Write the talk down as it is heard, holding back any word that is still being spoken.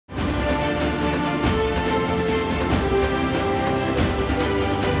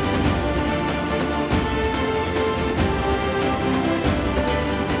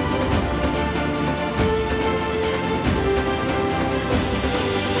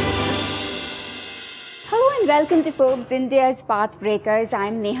welcome to Forbes India's Pathbreakers.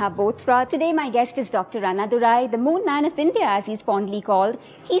 I'm Neha Bothra. Today my guest is Dr. Annadurai, the moon man of India as he's fondly called.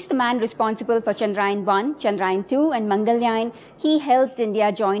 He's the man responsible for Chandrayaan 1, Chandrayaan 2 and Mangalyaan. He helped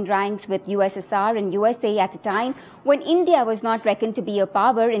India join ranks with USSR and USA at a time when India was not reckoned to be a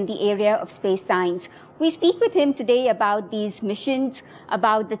power in the area of space science. We speak with him today about these missions,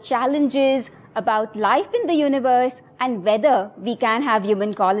 about the challenges, about life in the universe, and whether we can have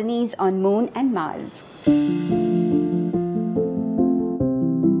human colonies on Moon and Mars.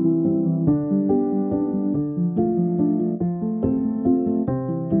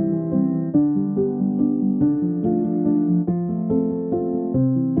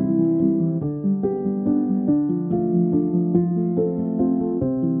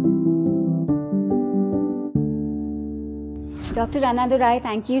 Dr. Annadurai,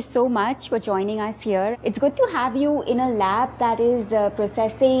 thank you so much for joining us here. It's good to have you in a lab that is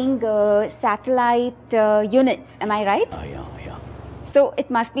processing satellite units. Am I right? Yeah. So it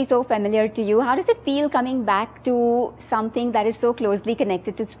must be so familiar to you. How does it feel coming back to something that is so closely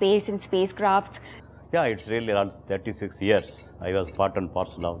connected to space and spacecrafts? Yeah, it's really around 36 years. I was part and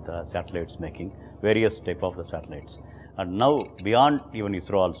parcel of the satellites making, various type of the satellites. And now, beyond even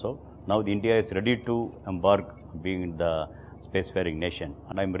ISRO also, now India is ready to embark being the spacefaring nation,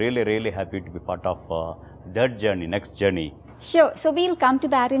 and I'm really happy to be part of that journey, next journey. Sure, so we'll come to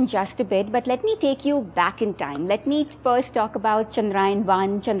that in just a bit, but let me take you back in time. Let me first talk about Chandrayaan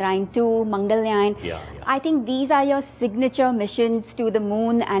 1, Chandrayaan 2, Mangalyaan. Yeah. I think these are your signature missions to the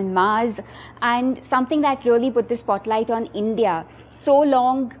moon and Mars, and something that really put the spotlight on India. So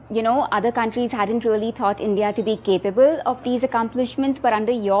long, other countries hadn't really thought India to be capable of these accomplishments, but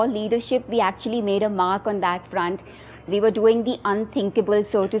under your leadership, we actually made a mark on that front. We were doing the unthinkable,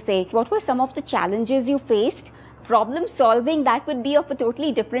 so to say. What were some of the challenges you faced? Problem solving, that would be of a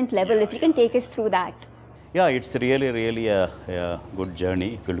totally different level. If you can take us through that. Yeah, it's really a good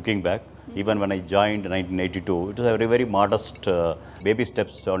journey. If you're looking back, even when I joined in 1982, it was a very modest baby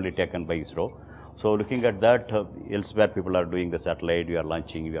steps only taken by ISRO. So looking at that, elsewhere people are doing the satellite, we are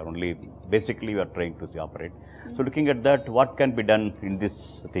launching, we are only, basically we are trying to operate. So looking at that, what can be done in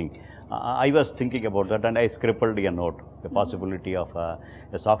this thing? I was thinking about that and I scribbled a note, the possibility of a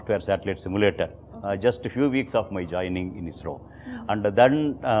software satellite simulator, just a few weeks of my joining in ISRO. And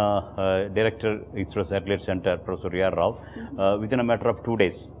then Director ISRO Satellite Centre, Professor Rao, within a matter of 2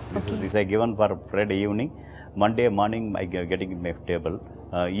 days, this I given for Friday evening, Monday morning I getting in my table.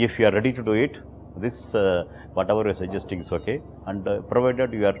 If you are ready to do it, this whatever you are suggesting is okay, and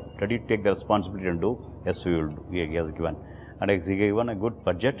provided you are ready to take the responsibility and do, yes, we will do, he has given. And I given a good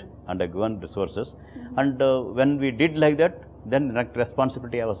budget and I given resources. And when we did like that, then the next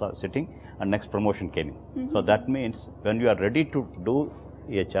responsibility I was sitting and next promotion came in. So that means when you are ready to do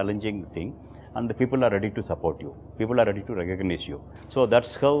a challenging thing and the people are ready to support you, people are ready to recognize you. So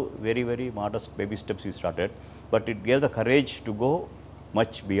that's how very modest baby steps we started, but it gave the courage to go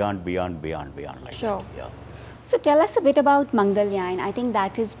much beyond like sure. That. Yeah. So tell us a bit about Mangalyaan. I think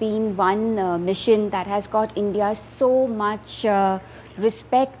that has been one mission that has got India so much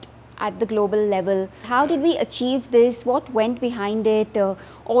respect at the global level. How did we achieve this? What went behind it?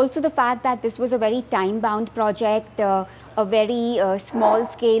 Also the fact that this was a very time-bound project, a very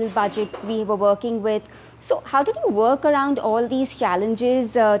small-scale budget we were working with. So how did you work around all these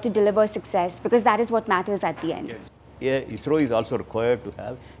challenges to deliver success? Because that is what matters at the end. Yeah, ISRO is also required to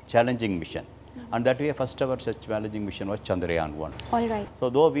have challenging mission. And that way, first ever such challenging mission was Chandrayaan 1. All right. So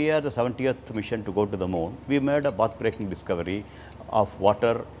though we are the 70th mission to go to the moon, we made a path-breaking discovery of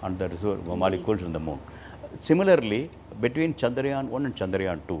water and the molecules in the moon. Similarly, between Chandrayaan 1 and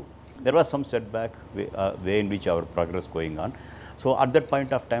Chandrayaan 2, there was some setback way in which our progress going on. So at that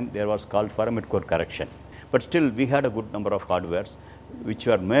point of time, there was called for a mid-core correction. But still, we had a good number of hardwares which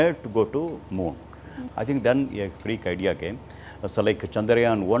were made to go to moon. I think then a freak idea came. So like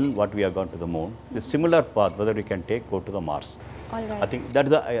Chandrayaan 1, what we have gone to the moon, the similar path, whether we can go to the Mars. All right. I think that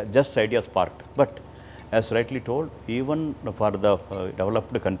is the just idea sparked. But as rightly told, even for the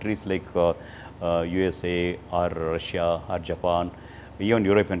developed countries like USA or Russia or Japan, even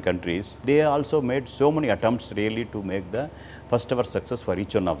European countries, they also made so many attempts really to make the first ever success for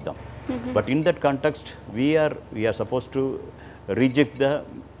each one of them. But in that context, we are supposed to reject the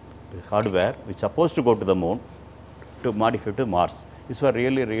hardware which is supposed to go to the moon to modify to Mars. This was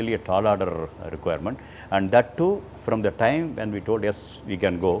really a tall order requirement, and that too from the time when we told yes we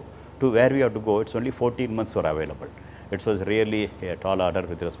can go to where we have to go, it's only 14 months were available. It was really a tall order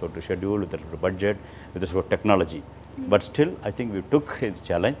with respect to schedule, with respect to budget, with respect to technology. But still I think we took his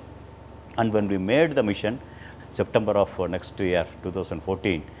challenge, and when we made the mission September of next year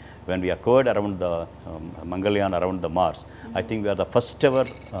 2014, when we acquired around the Mangalyaan around the Mars, I think we are the first ever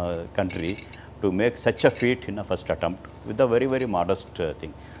country to make such a feat in a first attempt with a very, very modest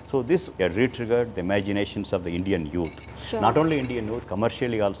thing. So this re-triggered the imaginations of the Indian youth. Sure. Not only Indian youth,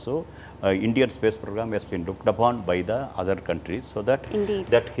 commercially also, Indian space program has been looked upon by the other countries, so that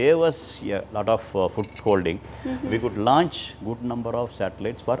that gave us a lot of footholding. We could launch good number of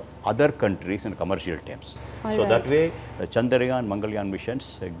satellites for other countries in commercial terms. So that way, the Chandrayaan, Mangalyaan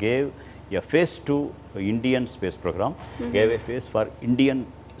missions gave a face to Indian space program, gave a face for Indian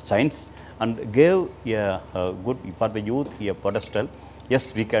science, and gave a good for the youth a pedestal.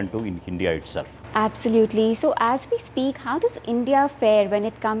 Yes, we can do in India itself. Absolutely. So as we speak, how does India fare when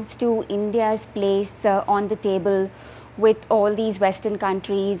it comes to India's place on the table with all these Western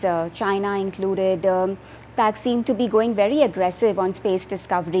countries, China included, that seem to be going very aggressive on space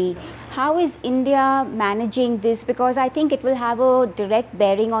discovery? How is India managing this? Because I think it will have a direct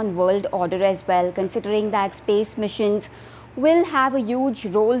bearing on world order as well, considering that space missions will have a huge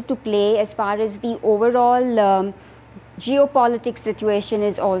role to play as far as the overall geopolitics situation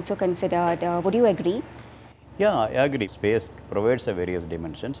is also considered. Would you agree? Yeah, I agree. Space provides a various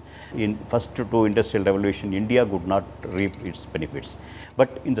dimensions. In first two industrial revolution, India could not reap its benefits.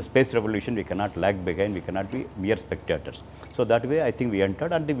 But in the space revolution, we cannot lag behind, we cannot be mere spectators. So that way, I think we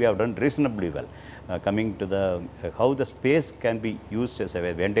entered and we have done reasonably well. Coming to the how the space can be used as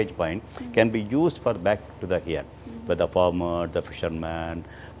a vantage point, can be used for back to the here, for the farmer, the fisherman,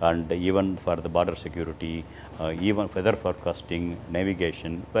 and even for the border security, even weather forecasting,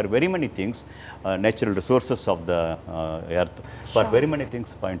 navigation, for very many things, natural resources of the earth, for very many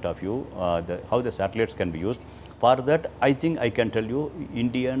things point of view, how the satellites can be used. For that, I think I can tell you,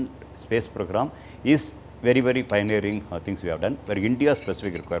 Indian space program is very, very pioneering things we have done, where India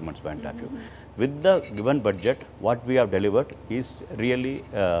specific requirements point of view. With the given budget, what we have delivered is really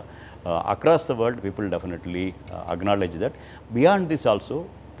across the world, people definitely acknowledge that. Beyond this also,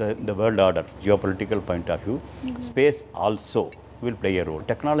 the world order, geopolitical point of view, space also will play a role.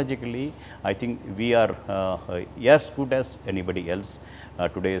 Technologically, I think we are as good as anybody else.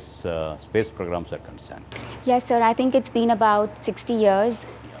 Today's space programs are concerned. Yes, sir. I think it's been about 60 years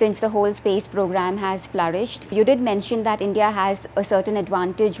since the whole space program has flourished. You did mention that India has a certain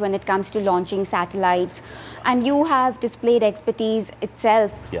advantage when it comes to launching satellites, and you have displayed expertise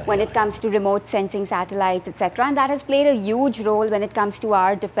itself when it comes to remote sensing satellites, etc. And that has played a huge role when it comes to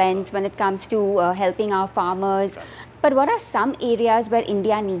our defense, when it comes to helping our farmers. But what are some areas where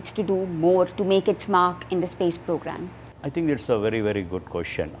India needs to do more to make its mark in the space program? I think it's a very, very good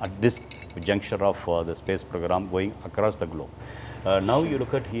question at this juncture of the space program going across the globe. Now you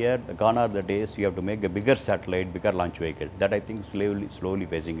look at here, gone are the days you have to make a bigger satellite, bigger launch vehicle. That I think slowly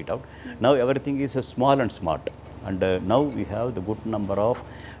phasing it out. Now everything is small and smart. And now we have the good number of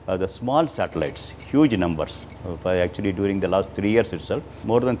the small satellites, huge numbers. Actually during the last 3 years itself,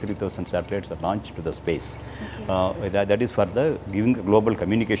 more than 3,000 satellites are launched to the space. That is for the giving the global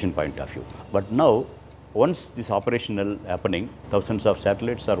communication point of view. But now, once this operational happening, thousands of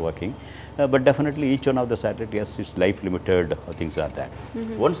satellites are working, but definitely each one of the satellites has its life limited things are there.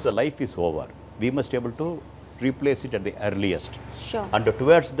 Once the life is over, we must be able to replace it at the earliest. Sure. And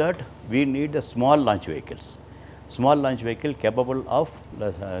towards that, we need the small launch vehicles. Small launch vehicle capable of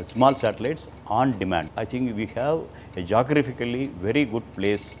small satellites on demand. I think we have a geographically very good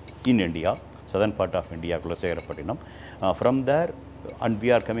place in India, southern part of India, Kulasegarapatinam. From there, and we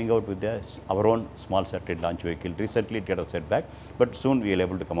are coming out with our own small satellite launch vehicle. Recently it got a setback, but soon we will be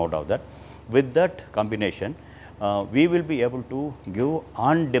able to come out of that. With that combination, we will be able to give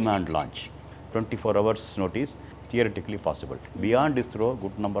on-demand launch, 24 hours notice, theoretically possible. Beyond ISRO,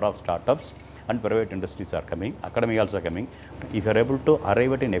 good number of startups and private industries are coming, academy also coming. If you are able to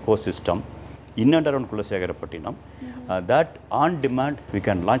arrive at an ecosystem in and around Kulasegarapatinam, that on-demand we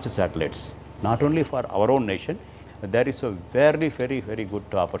can launch satellites, not only for our own nation. There is a very, very, very good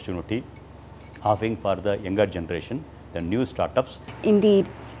opportunity offering for the younger generation, the new startups. Indeed.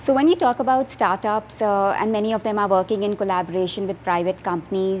 So when you talk about startups, and many of them are working in collaboration with private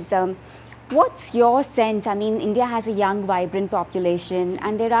companies, what's your sense? I mean, India has a young, vibrant population,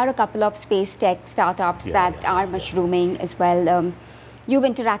 and there are a couple of space tech startups that are mushrooming as well. You've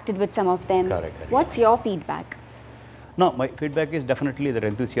interacted with some of them. Correct. What's your feedback? No, my feedback is definitely their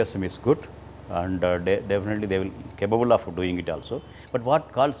enthusiasm is good. And definitely they will be capable of doing it also. But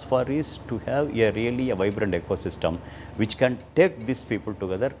what calls for is to have a really a vibrant ecosystem which can take these people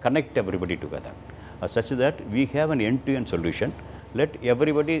together, connect everybody together, such that we have an end-to-end solution. Let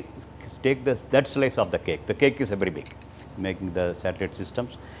everybody take that slice of the cake. The cake is very big. Making the satellite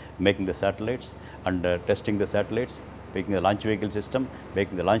systems, making the satellites, and testing the satellites, making the launch vehicle system,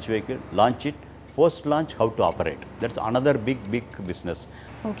 making the launch vehicle, launch it, post-launch, how to operate. That's another big business.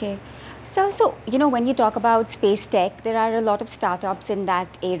 Okay. So, when you talk about space tech, there are a lot of startups in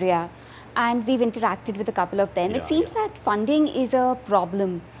that area, and we've interacted with a couple of them. It seems that funding is a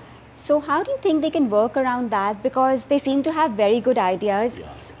problem. So how do you think they can work around that? Because they seem to have very good ideas,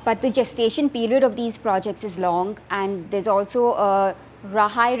 but the gestation period of these projects is long, and there's also a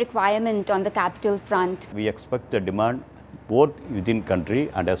high requirement on the capital front. We expect the demand both within country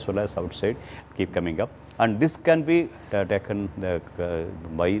and as well as outside keep coming up. And this can be taken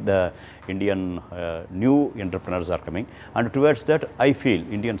by the Indian new entrepreneurs are coming. And towards that, I feel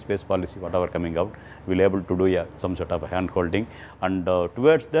Indian space policy, whatever coming out, will able to do some sort of a hand holding. And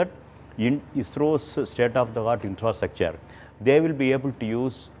towards that, in ISRO's state-of-the-art infrastructure, they will be able to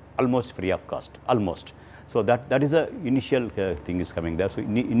use almost free of cost, almost. So that is the initial thing is coming there. So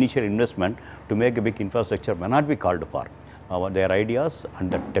initial investment to make a big infrastructure may not be called for. Their ideas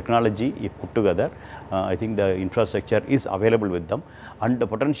and the technology, if put together, I think the infrastructure is available with them, and the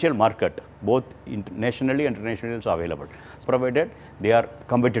potential market, both nationally and internationally, is available. So provided they are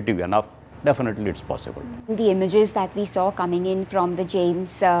competitive enough, definitely it's possible. The images that we saw coming in from the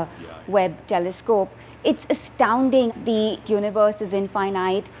James Webb telescope, it's astounding. The universe is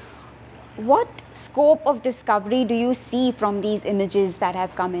infinite. What scope of discovery do you see from these images that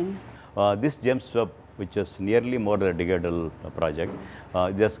have come in? This James Webb, which is nearly more than a decadal project,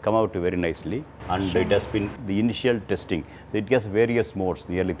 it has come out very nicely, and it has been the initial testing. It has various modes,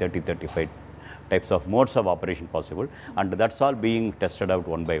 nearly 30-35 types of modes of operation possible, and that's all being tested out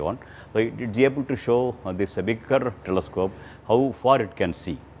one by one. So it's able to show this bigger telescope how far it can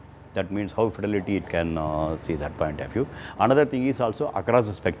see. That means how fidelity it can see that point of view. Another thing is also across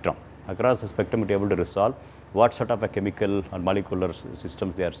the spectrum. Across the spectrum, it is able to resolve what sort of a chemical or molecular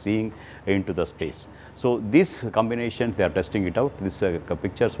systems they are seeing into the space. So these combinations, they are testing it out. This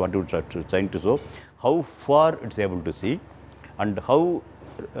pictures what you are trying to show, how far it's able to see, and how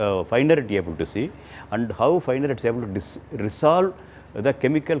finer it is able to see, and how finer it's able to resolve the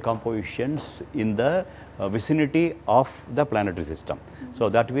chemical compositions in the vicinity of the planetary system. So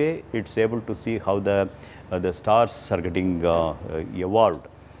that way it's able to see how the stars are getting evolved.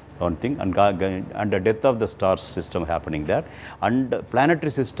 One thing, and the death of the star system happening there, and planetary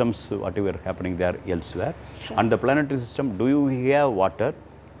systems whatever happening there elsewhere. And the planetary system, do you have water,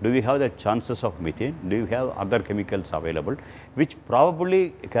 do you have the chances of methane, do you have other chemicals available, which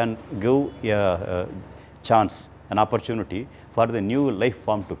probably can give a chance, an opportunity for the new life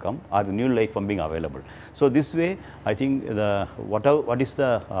form to come, or the new life form being available. So this way, I think what is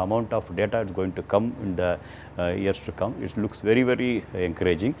the amount of data is going to come in the years to come, it looks very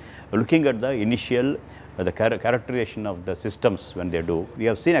encouraging. Looking at the initial the characterization of the systems when they do, we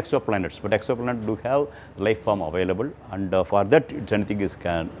have seen exoplanets, but exoplanets do have life form available, and for that anything is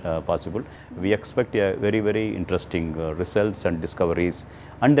possible. We expect a very interesting results and discoveries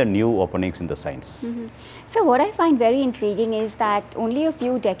and the new openings in the science. So what I find very intriguing is that only a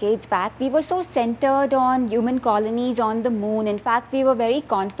few decades back, we were so centered on human colonies on the moon. In fact, we were very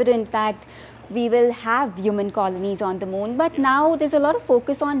confident that we will have human colonies on the moon, but now there's a lot of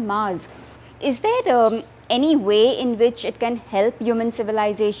focus on Mars. Is there any way in which it can help human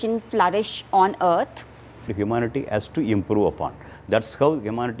civilization flourish on Earth? Humanity has to improve upon. That's how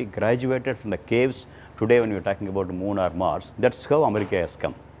humanity graduated from the caves. Today when we are talking about the moon or Mars, that's how America has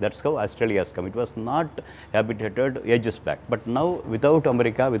come. That's how Australia has come. It was not habitated ages back. But now without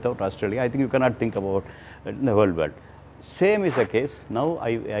America, without Australia, I think you cannot think about the whole world. Same is the case. Now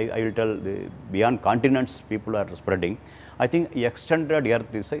I will tell beyond continents people are spreading. I think extended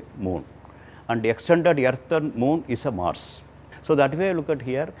Earth is a moon, and the extended Earth and moon is a Mars. So that way look at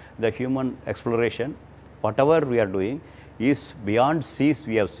here, the human exploration, whatever we are doing is beyond seas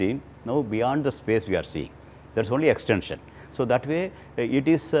we have seen, now beyond the space we are seeing. That's only extension. So that way it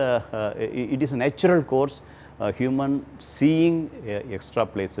is a natural course, human seeing extra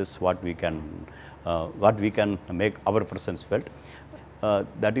places what we can make our presence felt,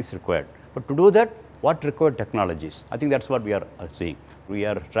 that is required. But to do that, what required technologies? I think that's what we are seeing. We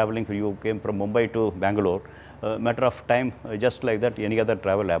are traveling, you came from Mumbai to Bangalore, matter of time, just like that, any other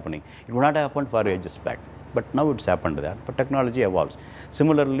travel happening. It would not happen for ages back, but now it's happened there, but technology evolves.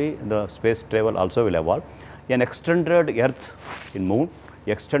 Similarly, the space travel also will evolve. An extended Earth in moon,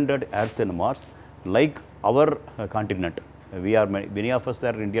 extended Earth in Mars, like our continent, We are many of us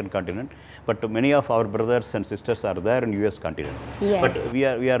are Indian continent, but many of our brothers and sisters are there in US continent. Yes. But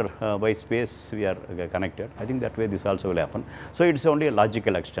we are by space we are connected. I think that way this also will happen. So it's only a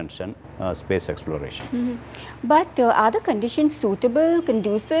logical extension, space exploration. But are the conditions suitable,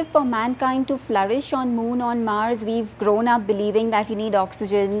 conducive for mankind to flourish on Moon, on Mars? We've grown up believing that you need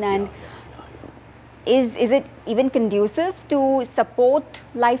oxygen, and is it even conducive to support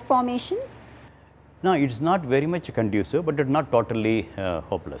life formation? No, it's not very much conducive, but it's not totally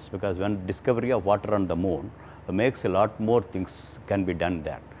hopeless, because when discovery of water on the moon makes a lot more things can be done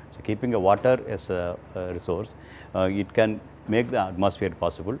there. So keeping a water as a resource, it can make the atmosphere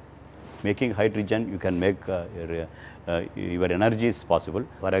possible. Making hydrogen, you can make your energy is possible.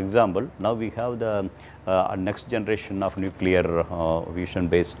 For example, now we have the next generation of nuclear fusion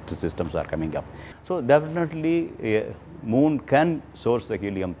based systems are coming up. So definitely moon can source the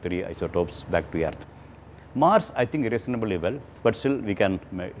helium-3 isotopes back to Earth. Mars, I think reasonably well, but still we can,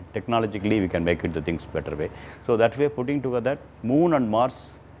 technologically we can make it the things better way. So that way putting together Moon and Mars,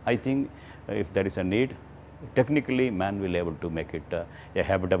 I think if there is a need, technically man will able to make it a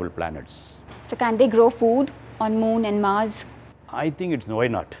habitable planets. So can they grow food on Moon and Mars? I think it's why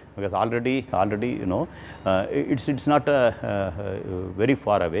not, because already you know it's not very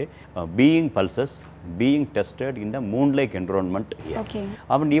far away. Being pulses being tested in the moon-like environment here. Okay.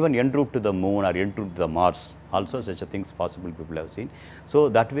 I mean, even en route to the moon or en route to the Mars, also such a things possible people have seen. So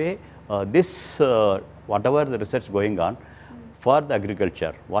that way, this whatever the research going on for the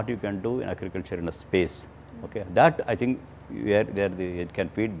agriculture, what you can do in agriculture in a space, okay, that I think where it can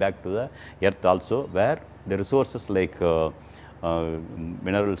feed back to the Earth also, where the resources like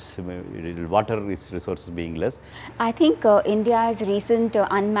minerals, water resources being less. I think India's recent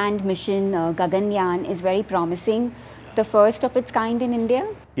unmanned mission Mangalyaan is very promising, the first of its kind in India.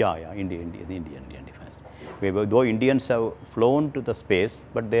 Yeah, Indian defense. Though Indians have flown to the space,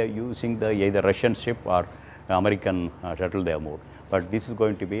 but they are using the either Russian ship or American shuttle they have moved. But this is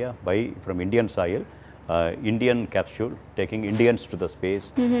going to be from Indian soil. Indian capsule taking Indians to the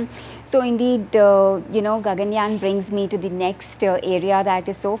space. So indeed, you know, Mangalyaan brings me to the next area that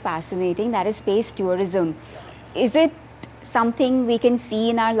is so fascinating, that is space tourism. Is it something we can see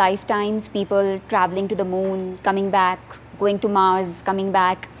in our lifetimes, people traveling to the moon, coming back, going to Mars, coming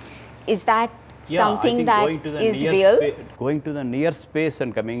back? Is that something that is real? Going to the near space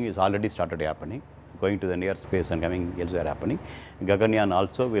and coming is already started happening. Going to the near space and coming elsewhere happening. Mangalyaan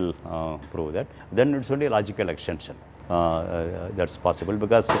also will prove that. Then it's only a logical extension. That's possible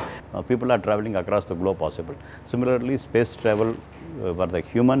because people are traveling across the globe possible. Similarly, space travel for the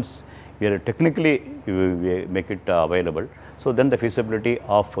humans, we are technically we make it available. So then the feasibility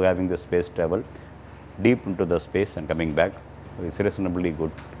of having the space travel deep into the space and coming back is reasonably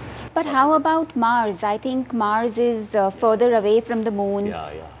good. But how about Mars? I think Mars is further away from the moon,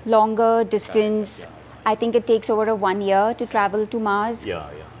 longer distance. I think it takes over 1 year to travel to Mars.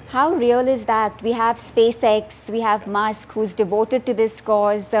 How real is that? We have SpaceX, we have Musk who's devoted to this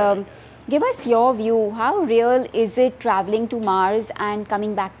cause. Give us your view. How real is it traveling to Mars and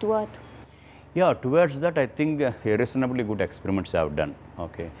coming back to Earth? Yeah, towards that I think reasonably good experiments have done.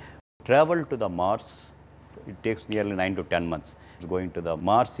 Okay, travel to the Mars, it takes nearly 9 to 10 months. Going to the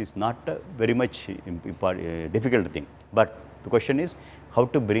Mars is not a very much difficult thing, but the question is how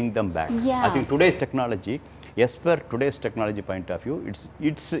to bring them back. I think today's technology, as per today's technology point of view,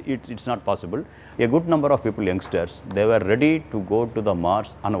 it's not possible. A good number of people, youngsters, they were ready to go to the Mars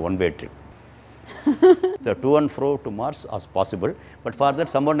on a one-way trip. So to and fro to Mars is possible, but for that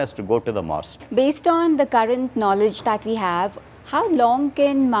someone has to go to the Mars. Based on the current knowledge that we have, how long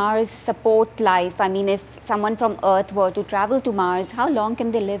can Mars support life? I mean, if someone from Earth were to travel to Mars, how long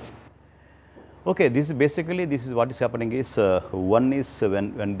can they live? Okay, this is what is happening is, one is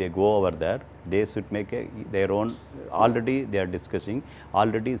when they go over there, they should make their own, already they are discussing,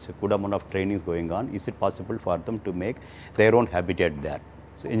 already it's a good amount of training is going on. Is it possible for them to make their own habitat there?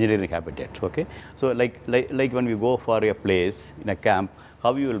 So engineering habitat, okay. So like when we go for a place in a camp,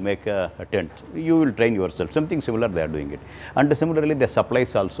 how you will make a tent? You will train yourself. Something similar they are doing it. And similarly, the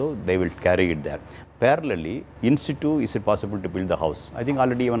supplies also, they will carry it there. Parallelly, in situ, is it possible to build the house? I think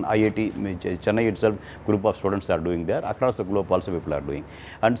already even IIT, Chennai itself, group of students are doing there. Across the globe also people are doing.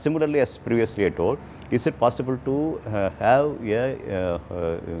 And similarly, as previously I told, is it possible to have a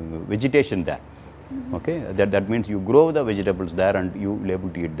vegetation there? Okay, that means you grow the vegetables there and you will able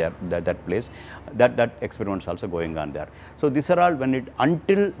to eat there, that place. That experiments also going on there. So these are all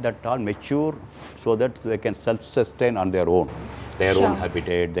until that all mature, so that they can self-sustain on their own, own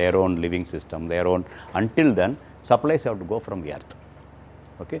habitat, their own living system, their own. Until then, supplies have to go from the Earth.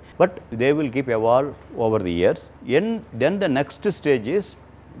 Okay, but they will keep evolve over the years. And then the next stage is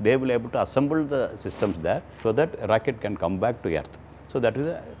they will able to assemble the systems there so that rocket can come back to Earth. So that is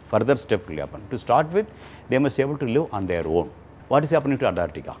a further step will happen. To start with, they must be able to live on their own. What is happening to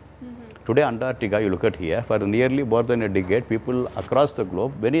Antarctica? Today, Antarctica, you look at here, for nearly more than a decade, people across the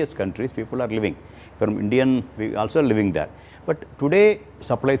globe, various countries, people are living. From Indian, we also living there. But today,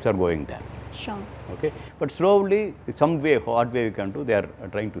 supplies are going there. Sure. Okay, but slowly, some way, what way we can do, they are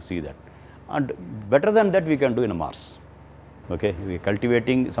trying to see that. And better than that, we can do in Mars. Okay, we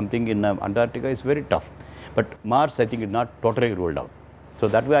cultivating something in Antarctica is very tough. But Mars, I think, is not totally ruled out. So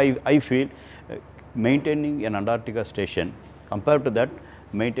that way, I feel maintaining an Antarctica station, compared to that,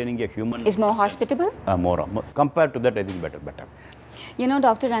 maintaining a human is more hospitable? More. Compared to that, I think better. You know,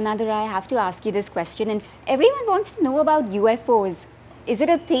 Dr. Annadurai, I have to ask you this question, and everyone wants to know about UFOs. Is it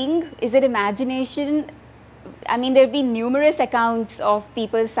a thing? Is it imagination? I mean, there have been numerous accounts of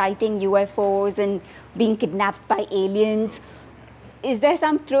people citing UFOs and being kidnapped by aliens. Is there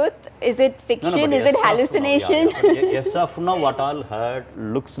some truth? Is it fiction? No, is it hallucination? Yes, of now, what all heard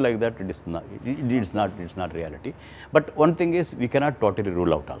looks like that, it is not. It's not reality. But one thing is, we cannot totally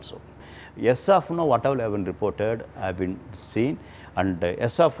rule out also. Yes, of now, what all have been reported, have been seen, and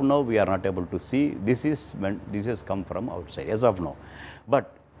yes, of now, we are not able to see. This has come from outside. Yes, of now,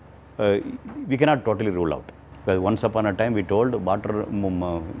 but we cannot totally rule out. Because once upon a time, we told water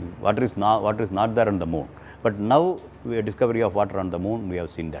is not there on the moon. But now, we have discovery of water on the moon, we have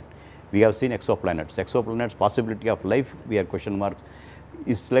seen that. We have seen exoplanets. Exoplanets, possibility of life, we have question marks,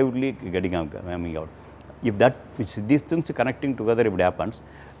 is slightly coming out. If these things are connecting together, if it happens,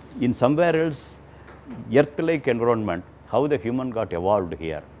 in somewhere else, Earth-like environment, how the human got evolved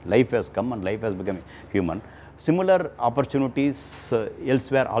here, life has come and life has become human. Similar opportunities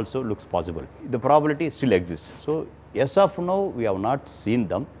elsewhere also looks possible. The probability still exists. So, yes of now, we have not seen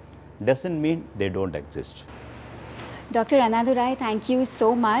them. Doesn't mean they don't exist. Dr. Annadurai, thank you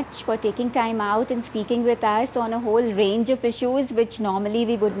so much for taking time out and speaking with us on a whole range of issues which normally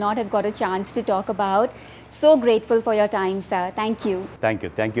we would not have got a chance to talk about. So grateful for your time, sir. Thank you. Thank you.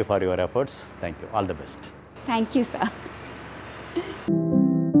 Thank you for your efforts. Thank you. All the best. Thank you, sir.